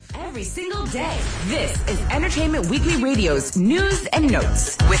every single day. This is Entertainment Weekly Radio's News and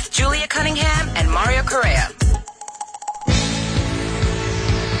Notes with Julia Cunningham and Mario Correa.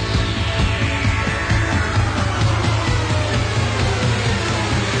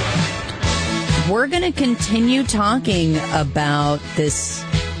 We're going to continue talking about this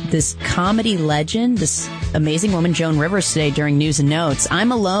comedy legend, this amazing woman, Joan Rivers, today during News and Notes.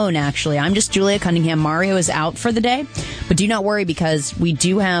 I'm alone, actually. I'm just Julia Cunningham. Mario is out for the day. But do not worry, because we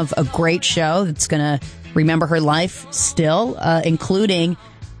do have a great show that's going to remember her life still, including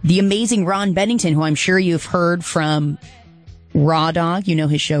the amazing Ron Bennington, who I'm sure you've heard from Raw Dog. You know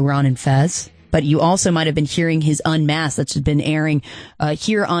his show, Ron and Fez. But you also might have been hearing his Unmasked that's been airing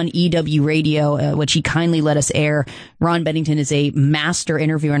here on EW Radio, which he kindly let us air. Ron Bennington is a master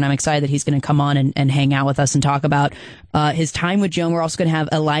interviewer, and I'm excited that he's going to come on and hang out with us and talk about his time with Joan. We're also going to have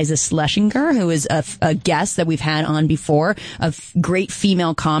Eliza Schlesinger, who is a guest that we've had on before, a great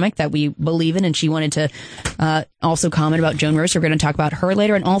female comic that we believe in, and she wanted to also comment about Joan Rivers. We're going to talk about her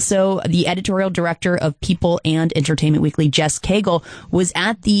later. And also the editorial director of People and Entertainment Weekly, Jess Cagle, was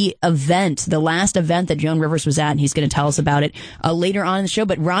at the event, the last event that Joan Rivers was at, and he's going to tell us about it later on in the show.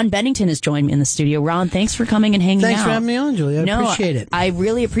 But Ron Bennington has joined me in the studio. Ron, thanks for coming and hanging out. Thanks for having me on, Julia. I appreciate it. I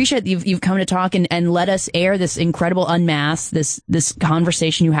really appreciate you've come to talk and let us air this incredible Unmasked, this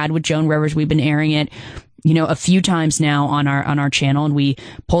conversation you had with Joan Rivers. We've been airing it, a few times now on our channel, and we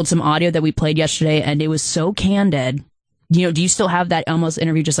pulled some audio that we played yesterday, and it was so candid. Do you still have that almost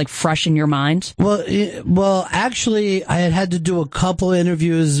interview just like fresh in your mind? Well, actually, I had to do a couple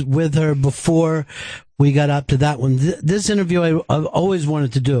interviews with her before we got up to that one. This interview I've always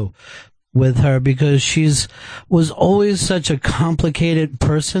wanted to do with her because was always such a complicated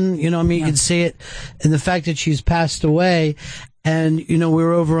person. You can see it in the fact that she's passed away. And, we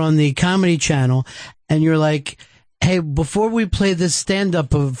were over on the Comedy Channel, and you're like, hey, before we play this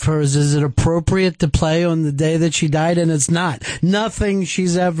stand-up of hers, is it appropriate to play on the day that she died? And it's not. Nothing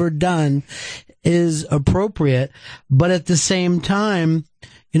she's ever done is appropriate. But at the same time,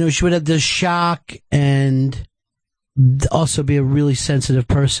 she would have this shock and also be a really sensitive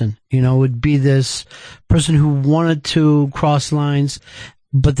person. Would be this person who wanted to cross lines,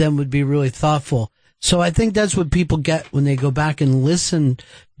 but then would be really thoughtful. So I think that's what people get when they go back and listen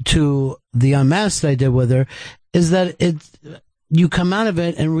to the Unmasked I did with her, is that you come out of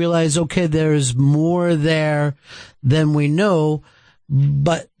it and realize, okay, there's more there than we know,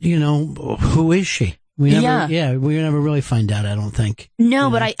 but, who is she? We never really find out, I don't think. No,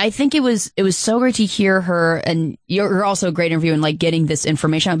 but I think it was so great to hear her, and you're also a great interview in getting this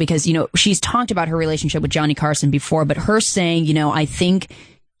information out because, she's talked about her relationship with Johnny Carson before, but her saying, I think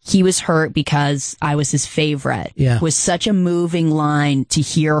he was hurt because I was his favorite was such a moving line to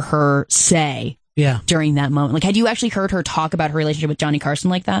hear her say during that moment. Had you actually heard her talk about her relationship with Johnny Carson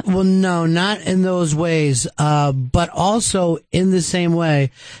like that? Well, no, not in those ways, but also in the same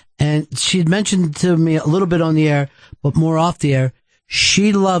way. And she'd mentioned to me a little bit on the air, but more off the air,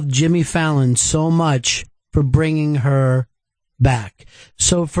 she loved Jimmy Fallon so much for bringing her back.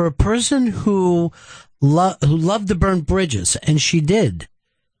 So for a person who loved to burn bridges, and she did,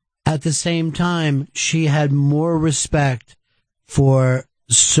 at the same time, she had more respect for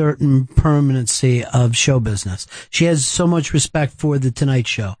certain permanency of show business. She has so much respect for The Tonight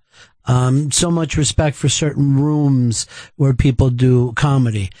Show. So much respect for certain rooms where people do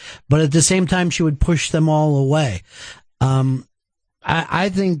comedy. But at the same time, she would push them all away. I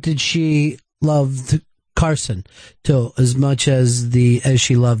think that she loved Carson too, as much as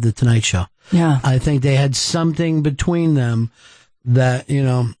she loved The Tonight Show. Yeah. I think they had something between them that,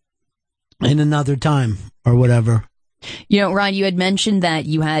 in another time or whatever. Ron, you had mentioned that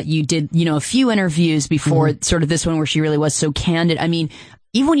you did, a few interviews before sort of this one where she really was so candid. I mean,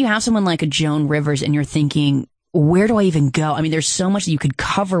 even when you have someone like a Joan Rivers and you're thinking, where do I even go? I mean, there's so much that you could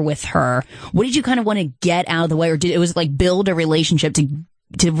cover with her. What did you kind of want to get out of the way? Or did it was build a relationship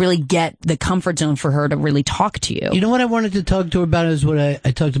to really get the comfort zone for her to really talk to you? You know what I wanted to talk to her about is what I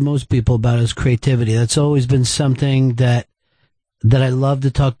talk to most people about is creativity. That's always been something that I love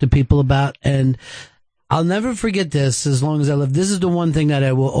to talk to people about. And I'll never forget this as long as I live. This is the one thing that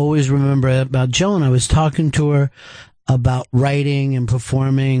I will always remember about Joan. I was talking to her about writing and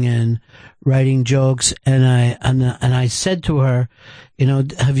performing and writing jokes. And I said to her,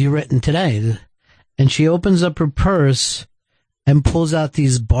 have you written today? And she opens up her purse and pulls out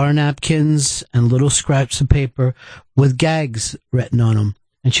these bar napkins and little scraps of paper with gags written on them.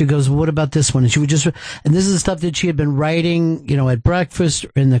 And she goes, what about this one? And she would and this is the stuff that she had been writing, at breakfast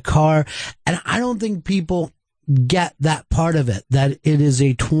or in the car. And I don't think people get that part of it, that it is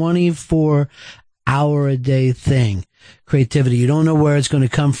a 24 hour-a-day thing. Creativity. You don't know where it's going to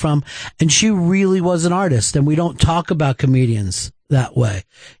come from. And she really was an artist, and we don't talk about comedians that way.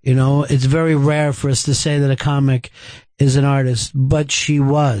 You know, it's very rare for us to say that a comic is an artist, but she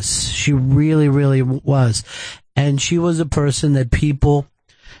was. She really, really was. And she was a person that people,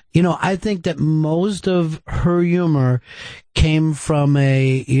 you know, I think that most of her humor came from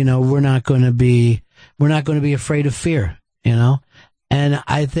we're not going to be afraid of fear, you know? And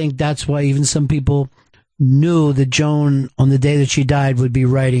I think that's why even some people knew that Joan, on the day that she died, would be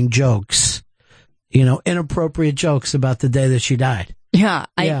writing jokes, you know, inappropriate jokes about the day that she died. Yeah,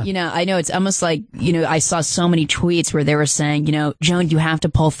 I know it's almost like, you know, I saw so many tweets where they were saying, you know, Joan, you have to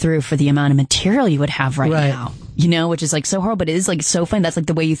pull through for the amount of material you would have right now, you know, which is like so horrible, but it is like so funny. That's like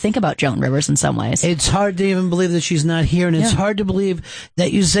the way you think about Joan Rivers in some ways. It's hard to even believe that she's not here. And it's hard to believe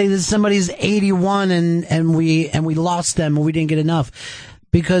that you say that somebody's 81 and we lost them and we didn't get enough.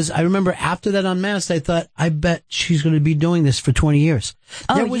 Because I remember after that Unmasked, I thought, I bet she's going to be doing this for 20 years.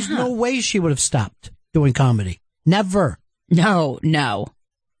 There was no way she would have stopped doing comedy. Never. No.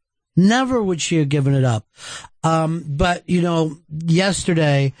 Never would she have given it up. But, you know,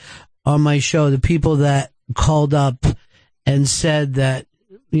 yesterday on my show, the people that called up and said that,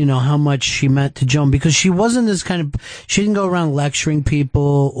 you know, how much she meant to Joan, because she wasn't this kind of, she didn't go around lecturing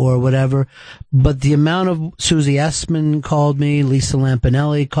people or whatever, but the amount of, Susie Essman called me, Lisa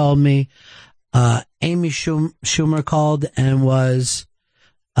Lampanelli called me, Amy Schumer called and was,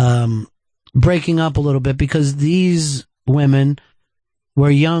 breaking up a little bit because these women were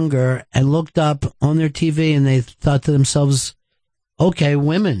younger and looked up on their TV and they thought to themselves, okay,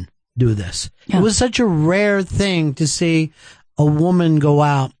 women do this. Yeah. It was such a rare thing to see a woman go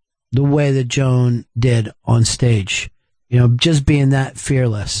out the way that Joan did on stage, you know, just being that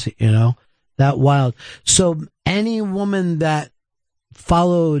fearless, you know, that wild. So any woman that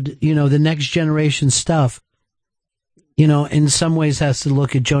followed, you know, the next generation stuff, you know, in some ways has to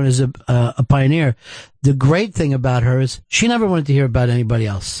look at Joan as a pioneer. The great thing about her is she never wanted to hear about anybody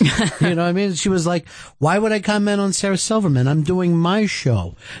else. You know what I mean? She was like, why would I comment on Sarah Silverman? I'm doing my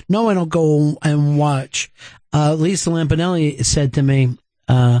show. No, I don't go and watch. Lisa Lampanelli said to me,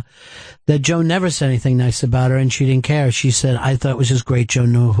 that Joan never said anything nice about her and she didn't care. She said, I thought it was just great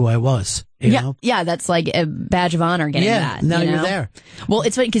Joan knew who I was. You know? Yeah, that's like a badge of honor getting that. Now you know? You're there. Well,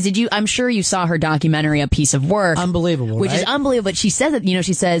 it's funny because I'm sure you saw her documentary, A Piece of Work. Unbelievable, which is unbelievable. But she says that, you know,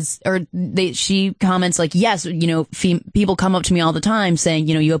 she comments like, yes, you know, people come up to me all the time saying,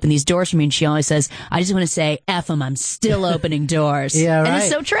 you know, you open these doors for me. And she always says, I just want to say, F them, I'm still opening doors. Yeah, right. And it's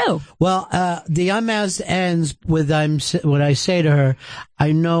so true. Well, the Unmasked ends with what I say to her,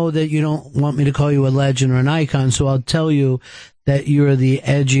 I know that you don't want me to call you a legend or an icon, so I'll tell you that you're the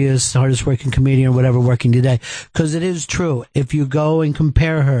edgiest, hardest working comedian or whatever working today. Because it is true. If you go and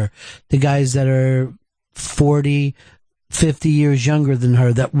compare her to guys that are 40, 50 years younger than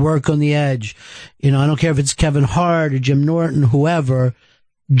her, that work on the edge, you know, I don't care if it's Kevin Hart or Jim Norton, whoever,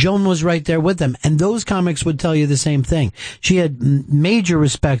 Joan was right there with them. And those comics would tell you the same thing. She had major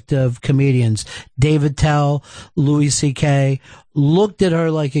respect of comedians. David Tell, Louis C.K., looked at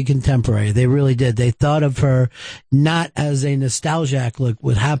her like a contemporary. They really did. They thought of her not as a nostalgic look,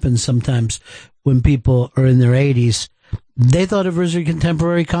 what happens sometimes when people are in their 80s. They thought of her as a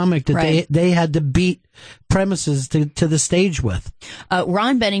contemporary comic that they had to beat premises to the stage with.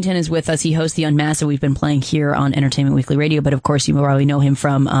 Ron Bennington is with us. He hosts the Unmasked that we've been playing here on Entertainment Weekly Radio. But of course, you probably know him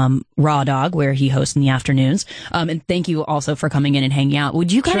from Raw Dog, where he hosts in the afternoons. And thank you also for coming in and hanging out.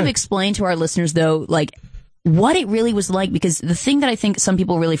 Would you kind of explain to our listeners, though, like what it really was like? Because the thing that I think some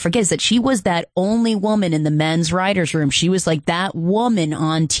people really forget is that she was that only woman in the men's writers' room. She was like that woman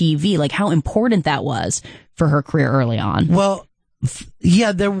on TV, like how important that was for her career early on. Well,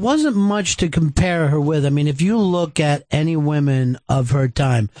 yeah, there wasn't much to compare her with. I mean, if you look at any women of her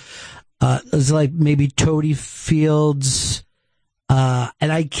time, it's like maybe Toady Fields, and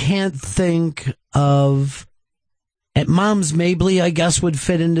I can't think of, at Moms Mabley, I guess, would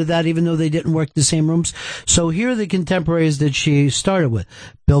fit into that, even though they didn't work the same rooms. So here are the contemporaries that she started with.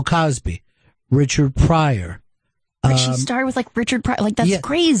 Bill Cosby, Richard Pryor. She started with like Richard Pryor, like that's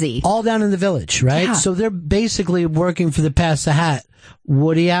crazy. All down in the Village, right? Yeah. So they're basically working for the Pass the Hat.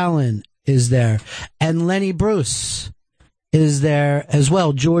 Woody Allen is there. And Lenny Bruce is there as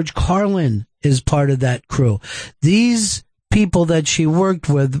well. George Carlin is part of that crew. These people that she worked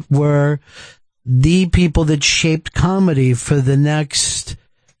with were the people that shaped comedy for the next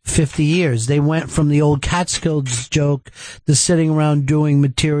 50 years. They went from the old Catskills joke to sitting around doing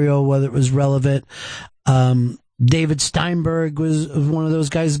material, whether it was relevant. David Steinberg was one of those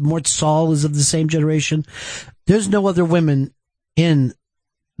guys. Mort Saul is of the same generation. There's no other women in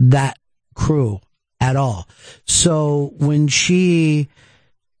that crew at all. So when she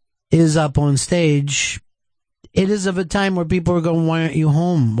is up on stage, it is of a time where people are going, why aren't you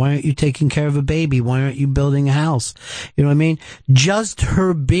home? Why aren't you taking care of a baby? Why aren't you building a house? You know what I mean? Just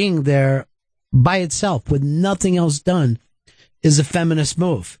her being there by itself with nothing else done is a feminist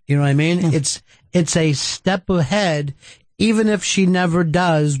move. You know what I mean? It's a step ahead, even if she never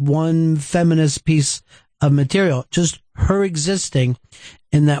does one feminist piece of material, just her existing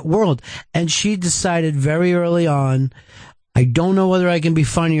in that world. And she decided very early on, I don't know whether I can be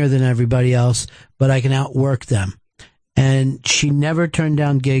funnier than everybody else, but I can outwork them. And she never turned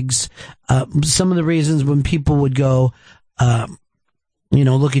down gigs. Some of the reasons when people would go,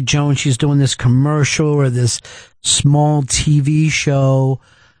 look at Joan, she's doing this commercial or this small TV show.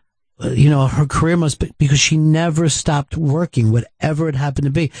 Her career must be, because she never stopped working, whatever it happened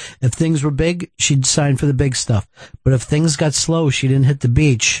to be. If things were big, she'd sign for the big stuff. But if things got slow, she didn't hit the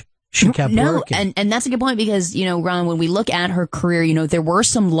beach. She kept working. And that's a good point because, Ron, when we look at her career, there were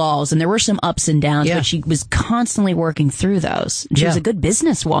some lulls and there were some ups and downs, but she was constantly working through those. She was a good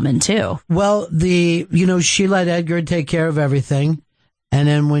businesswoman too. Well, she let Edgar take care of everything. And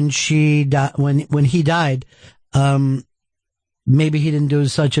then when he died, maybe he didn't do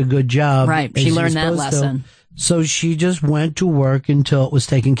such a good job. Right. She learned that lesson. So she just went to work until it was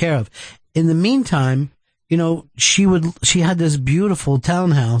taken care of. In the meantime, she had this beautiful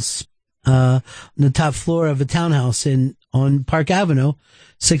townhouse, on the top floor of a townhouse on Park Avenue,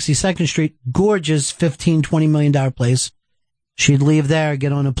 62nd Street, gorgeous $15-20 million place. She'd leave there,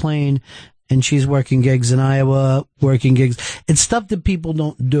 get on a plane, and she's working gigs in Iowa, working gigs. It's stuff that people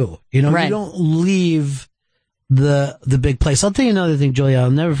don't do. Right. You don't leave the big place. I'll tell you another thing, Julia.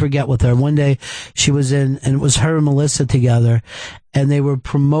 I'll never forget with her. One day she was and it was her and Melissa together, and they were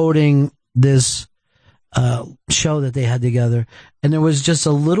promoting this show that they had together, and there was just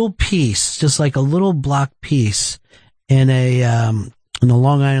a little piece, just like a little block piece in the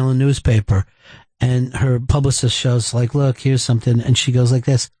Long Island newspaper, and her publicist shows like, look, here's something, and she goes like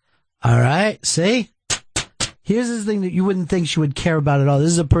this, all right, see? Here's this thing that you wouldn't think she would care about at all.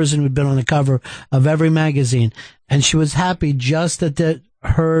 This is a person who'd been on the cover of every magazine, and she was happy just that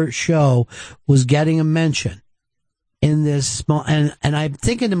her show was getting a mention in this small, and I'm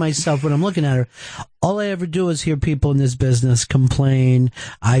thinking to myself when I'm looking at her, all I ever do is hear people in this business complain,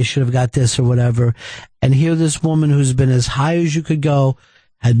 I should have got this or whatever, and hear this woman who's been as high as you could go,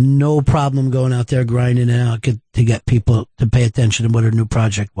 had no problem going out there grinding it out to get people to pay attention to what her new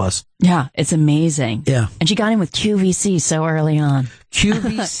project was. Yeah, it's amazing. Yeah. And she got in with QVC so early on.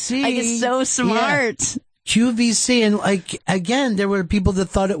 QVC. Like, it's so smart. Yeah. QVC, and again, there were people that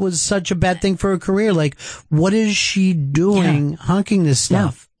thought it was such a bad thing for her career. Like, what is she doing honking this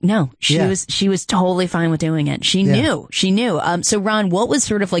stuff? No, she was totally fine with doing it. She knew. So Ron, what was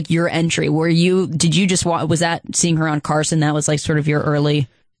sort of like your entry? Did you just was that seeing her on Carson? That was like sort of your early.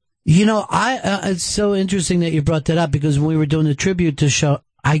 It's so interesting that you brought that up, because when we were doing the tribute to show,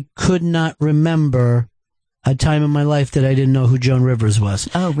 I could not remember a time in my life that I didn't know who Joan Rivers was.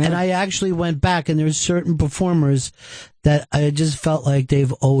 Oh, really? And I actually went back, and there's certain performers that I just felt like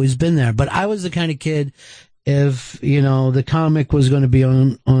they've always been there. But I was the kind of kid, if, the comic was going to be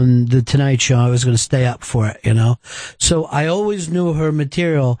on the Tonight Show, I was going to stay up for it, So I always knew her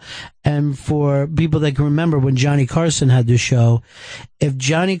material. And for people that can remember when Johnny Carson had the show, if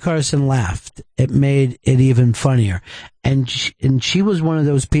Johnny Carson laughed, it made it even funnier. And she was one of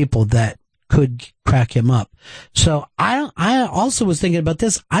those people that could crack him up. So I also was thinking about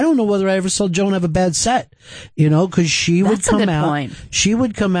this. I don't know whether I ever saw Joan have a bad set, because she would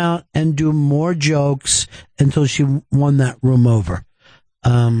come out and do more jokes until she won that room over.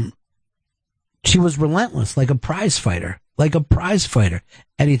 She was relentless, like a prize fighter.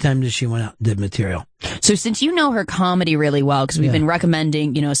 Anytime that she went out and did material. So since you know her comedy really well, because we've been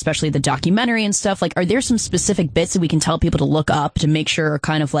recommending, especially the documentary and stuff, like, are there some specific bits that we can tell people to look up to make sure are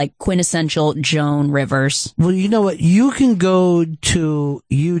kind of like quintessential Joan Rivers? Well, you know what? You can go to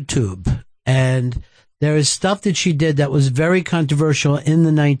YouTube, and there is stuff that she did that was very controversial in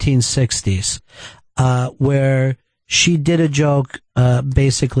the 1960s, where she did a joke,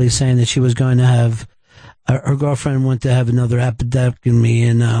 basically saying that she was going to have her girlfriend went to have another appendectomy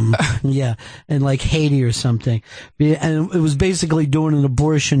in like Haiti or something. And it was basically doing an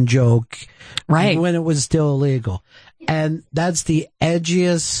abortion joke. Right. When it was still illegal. And that's the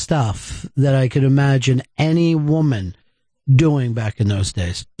edgiest stuff that I could imagine any woman doing back in those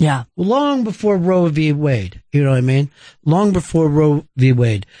days. Yeah. Long before Roe v. Wade. You know what I mean? Long before Roe v.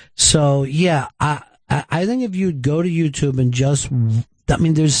 Wade. So yeah, I think if you'd go to YouTube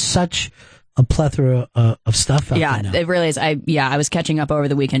and there's such a plethora of stuff out there now. It really is. I was catching up over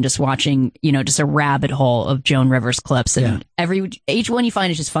the weekend just watching, just a rabbit hole of Joan Rivers clips, and each one you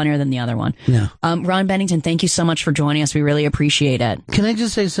find is just funnier than the other one. Yeah. Ron Bennington, thank you so much for joining us. We really appreciate it. Can I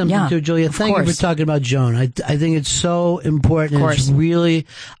just say something too, Julia? Thank you for talking about Joan. I think it's so important. Of course. It's really,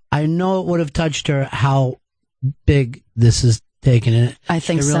 I know it would have touched her how big this is taken it. I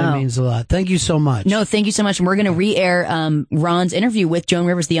think so. It really means a lot. Thank you so much. No, thank you so much. And we're going to re-air Ron's interview with Joan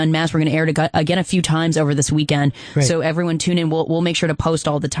Rivers, The Unmasked. We're going to air it again a few times over this weekend. Great. So everyone tune in. We'll make sure to post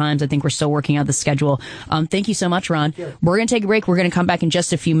all the times. I think we're still working out the schedule. Thank you so much, Ron. Yeah. We're going to take a break. We're going to come back in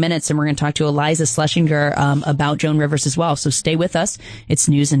just a few minutes, and we're going to talk to Eliza Schlesinger about Joan Rivers as well. So stay with us. It's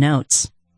News and Notes.